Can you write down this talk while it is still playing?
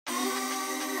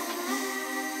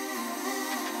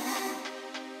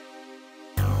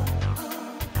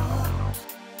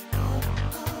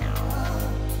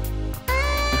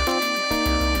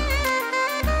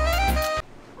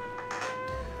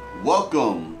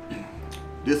Welcome.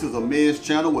 This is a men's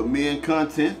channel with men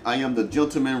content. I am the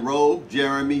gentleman rogue,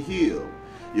 Jeremy Hill.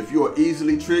 If you are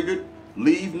easily triggered,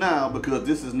 leave now because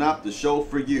this is not the show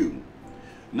for you.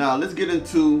 Now let's get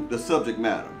into the subject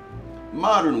matter.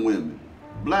 Modern women,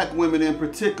 black women in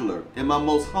particular, in my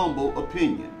most humble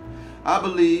opinion. I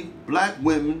believe black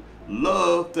women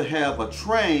love to have a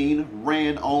train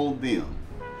ran on them.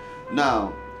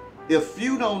 Now, if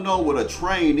you don't know what a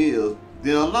train is,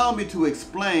 then allow me to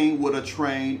explain what a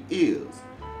train is.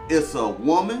 It's a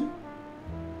woman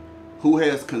who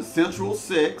has consensual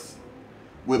sex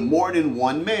with more than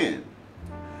one man.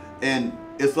 And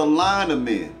it's a line of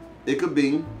men. It could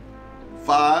be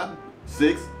 5,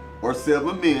 6, or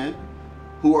 7 men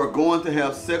who are going to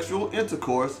have sexual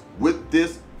intercourse with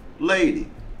this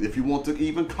lady, if you want to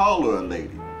even call her a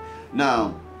lady.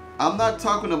 Now, I'm not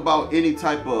talking about any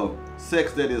type of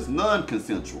sex that is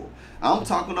non-consensual. I'm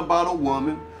talking about a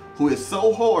woman who is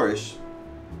so whorish,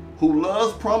 who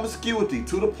loves promiscuity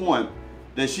to the point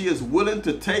that she is willing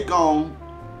to take on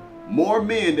more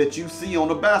men that you see on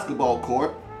the basketball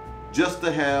court just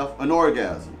to have an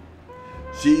orgasm.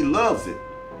 She loves it.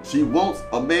 She wants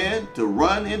a man to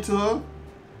run into her.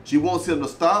 She wants him to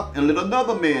stop and let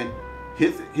another man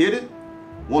hit it.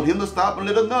 Want him to stop and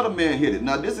let another man hit it.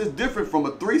 Now this is different from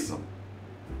a threesome.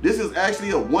 This is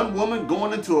actually a one woman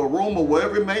going into a room or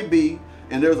wherever it may be,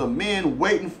 and there's a man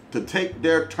waiting to take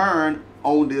their turn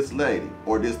on this lady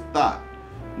or this thought.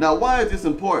 Now, why is this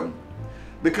important?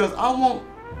 Because I want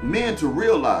men to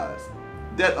realize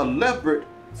that a leopard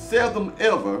seldom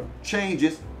ever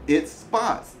changes its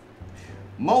spots.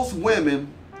 Most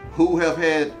women who have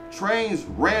had trains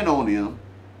ran on them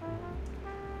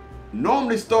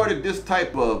normally started this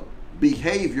type of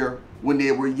behavior when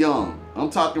they were young. I'm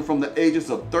talking from the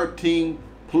ages of 13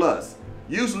 plus,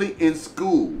 usually in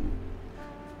school.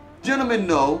 Gentlemen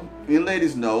know, and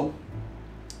ladies know,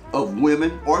 of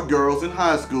women or girls in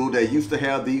high school that used to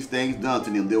have these things done to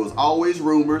them. There was always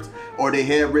rumors, or they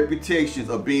had reputations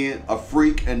of being a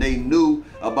freak, and they knew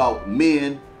about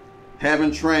men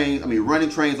having running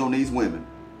trains on these women.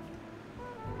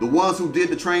 The ones who did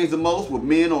the trains the most were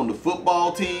men on the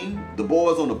football team, the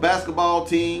boys on the basketball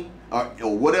team,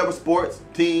 or whatever sports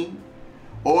team,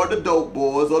 or the dope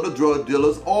boys, or the drug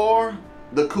dealers, or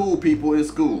the cool people in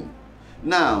school.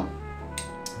 Now,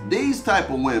 these type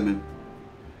of women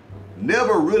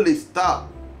never really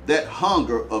stop that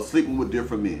hunger of sleeping with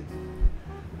different men.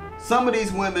 Some of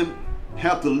these women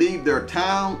have to leave their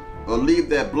town or leave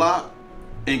that block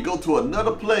and go to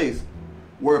another place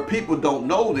where people don't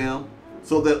know them,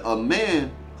 so that a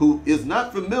man who is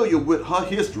not familiar with her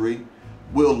history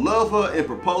will love her and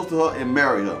propose to her and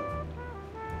marry her,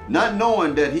 not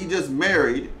knowing that he just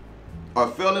married or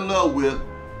fell in love with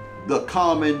the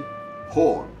common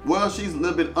whore. Well, she's a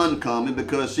little bit uncommon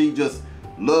because she just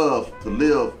loves to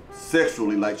live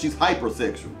sexually, like she's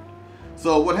hypersexual.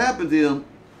 So what happened to them,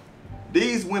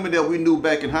 these women that we knew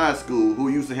back in high school who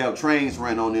used to have trains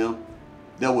ran on them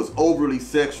that was overly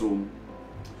sexual,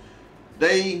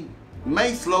 they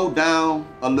may slow down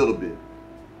a little bit,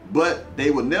 but they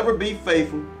will never be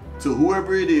faithful to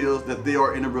whoever it is that they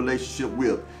are in a relationship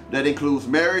with. That includes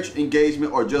marriage,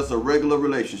 engagement, or just a regular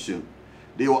relationship.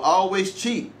 They will always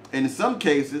cheat, and in some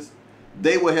cases,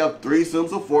 they will have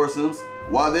threesomes or foursomes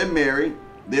while they're married.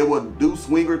 They will do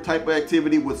swinger type of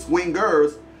activity with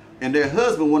swingers, and their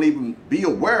husband won't even be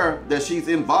aware that she's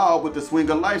involved with the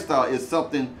swinger lifestyle. It's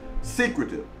something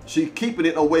secretive. She's keeping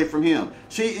it away from him.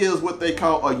 She is what they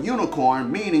call a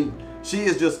unicorn, meaning she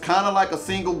is just kind of like a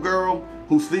single girl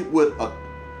who sleep with a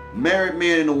married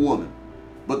man and a woman,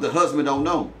 but the husband don't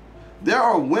know. There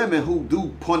are women who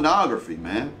do pornography,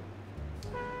 man,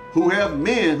 who have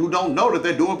men who don't know that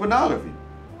they're doing pornography.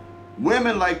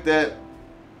 Women like that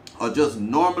are just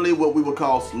normally what we would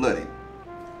call slutty.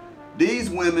 These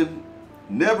women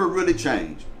never really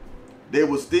change. They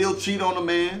will still cheat on a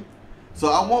man. So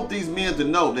I want these men to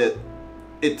know that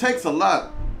it takes a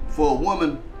lot for a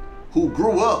woman who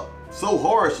grew up so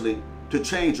harshly to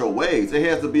change her ways. It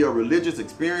has to be a religious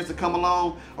experience to come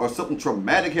along, or something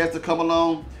traumatic has to come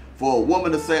along for a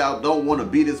woman to say, I don't want to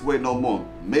be this way no more.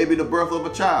 Maybe the birth of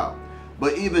a child.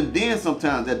 But even then,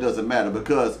 sometimes that doesn't matter,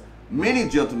 because many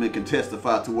gentlemen can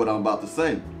testify to what I'm about to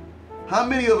say. How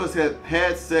many of us have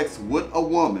had sex with a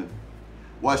woman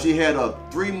while she had a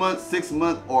 3-month,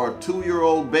 6-month, or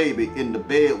 2-year-old baby in the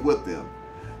bed with them?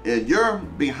 And you're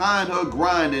behind her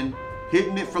grinding,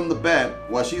 hitting it from the back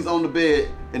while she's on the bed,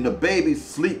 and the baby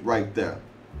sleep right there.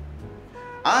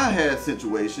 I had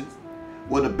situations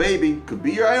where the baby could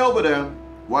be right over there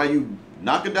while you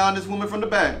knocking down this woman from the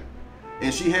back,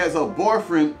 and she has her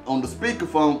boyfriend on the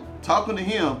speakerphone talking to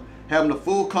him, having a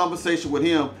full conversation with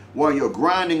him while you're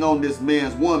grinding on this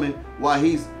man's woman while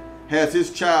he has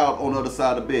his child on the other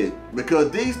side of the bed. Because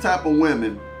these type of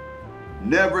women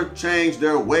never change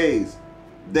their ways.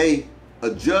 They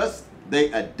adjust,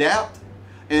 they adapt,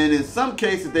 and in some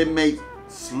cases they may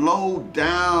slow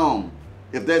down,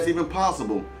 if that's even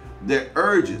possible, their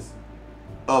urges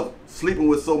of sleeping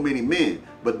with so many men,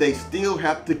 but they still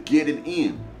have to get it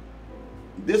in.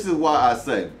 This is why I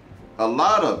say a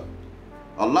lot,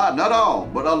 not all,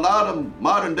 but a lot of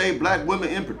modern day black women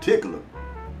in particular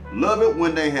love it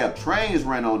when they have trains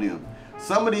ran on them.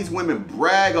 Some of these women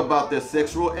brag about their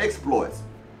sexual exploits.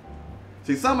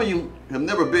 See, some of you have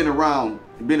never been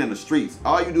in the streets.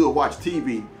 All you do is watch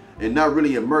TV and not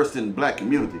really immersed in the black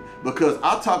community, because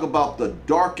I talk about the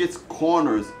darkest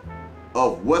corners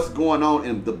of what's going on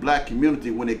in the black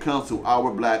community when it comes to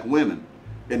our black women.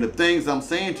 And the things I'm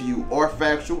saying to you are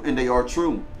factual and they are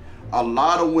true. A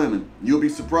lot of women, you'll be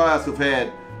surprised, have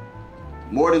had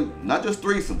more than, not just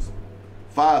threesomes,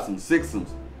 fivesomes, sixsomes.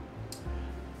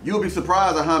 You'll be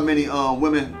surprised at how many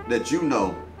women that you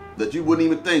know that you wouldn't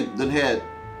even think done had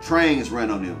trains ran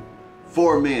on them.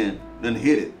 4 men done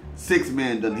hit it. 6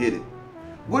 men done hit it.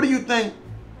 Where do you think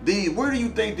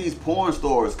these porn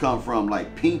stars come from,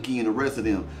 like Pinky and the rest of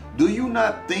them? Do you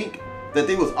not think that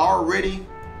they was already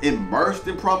immersed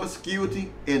in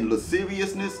promiscuity, in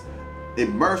lasciviousness,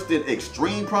 immersed in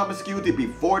extreme promiscuity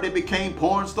before they became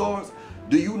porn stars?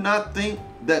 Do you not think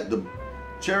that the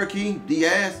Cherokee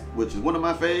Diaz, which is one of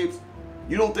my faves,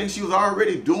 you don't think she was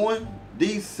already doing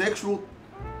these sexual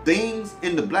things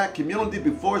in the black community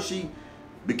before she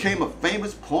became a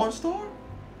famous porn star?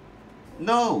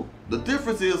 No. The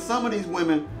difference is some of these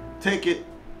women take it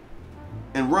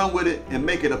and run with it and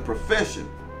make it a profession.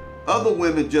 Other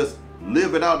women just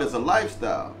live it out as a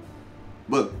lifestyle.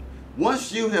 But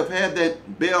once you have had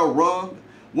that bell rung,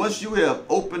 once you have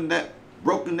broken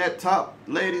that top,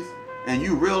 ladies, and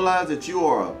you realize that you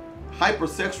are a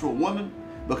hypersexual woman,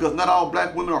 because not all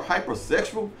black women are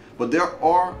hypersexual, but there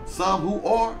are some who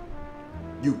are,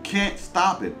 you can't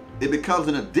stop it. It becomes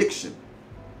an addiction.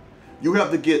 You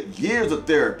have to get years of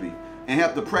therapy and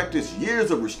have to practice years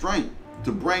of restraint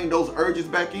to bring those urges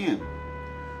back in.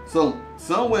 So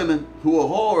some women who are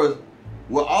whores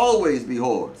will always be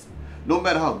whores. No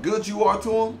matter how good you are to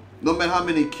them, no matter how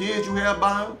many kids you have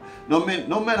by them,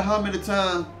 no matter how many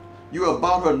times you have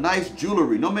bought her nice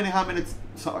jewelry, no matter how many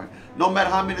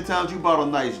times you bought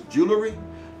her nice jewelry,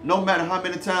 no matter how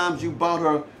many times you bought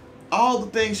her all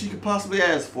the things she could possibly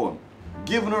ask for,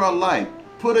 giving her a life,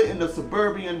 put her in a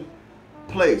suburban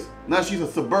place. Now she's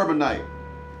a suburbanite.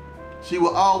 She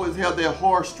will always have that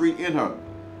whore streak in her.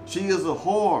 She is a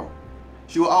whore.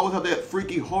 She will always have that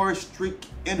freaky whore streak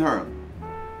in her.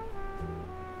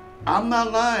 I'm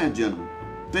not lying, gentlemen.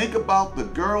 Think about the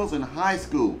girls in high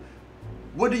school.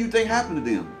 What do you think happened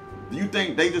to them? Do you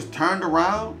think they just turned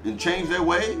around and changed their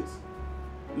ways?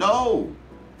 No.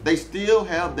 They still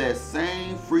have that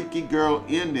same freaky girl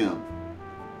in them.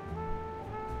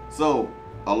 So,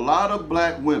 a lot of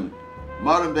black women,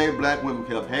 modern day black women,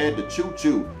 have had the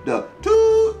choo-choo, the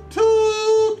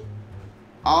toot-toot,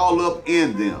 all up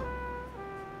in them.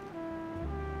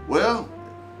 Well,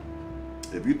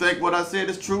 if you think what I said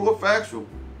is true or factual,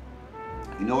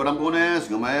 you know what I'm going to ask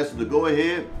you? I'm going to ask you to go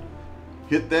ahead,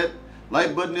 hit that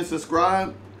like button and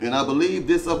subscribe. And I believe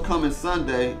this upcoming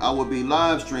Sunday, I will be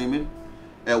live streaming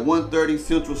at 1:30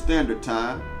 Central Standard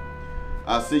Time.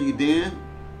 I'll see you then.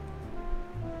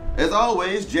 As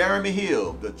always, Jeremy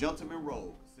Hill, the Gentleman Roll.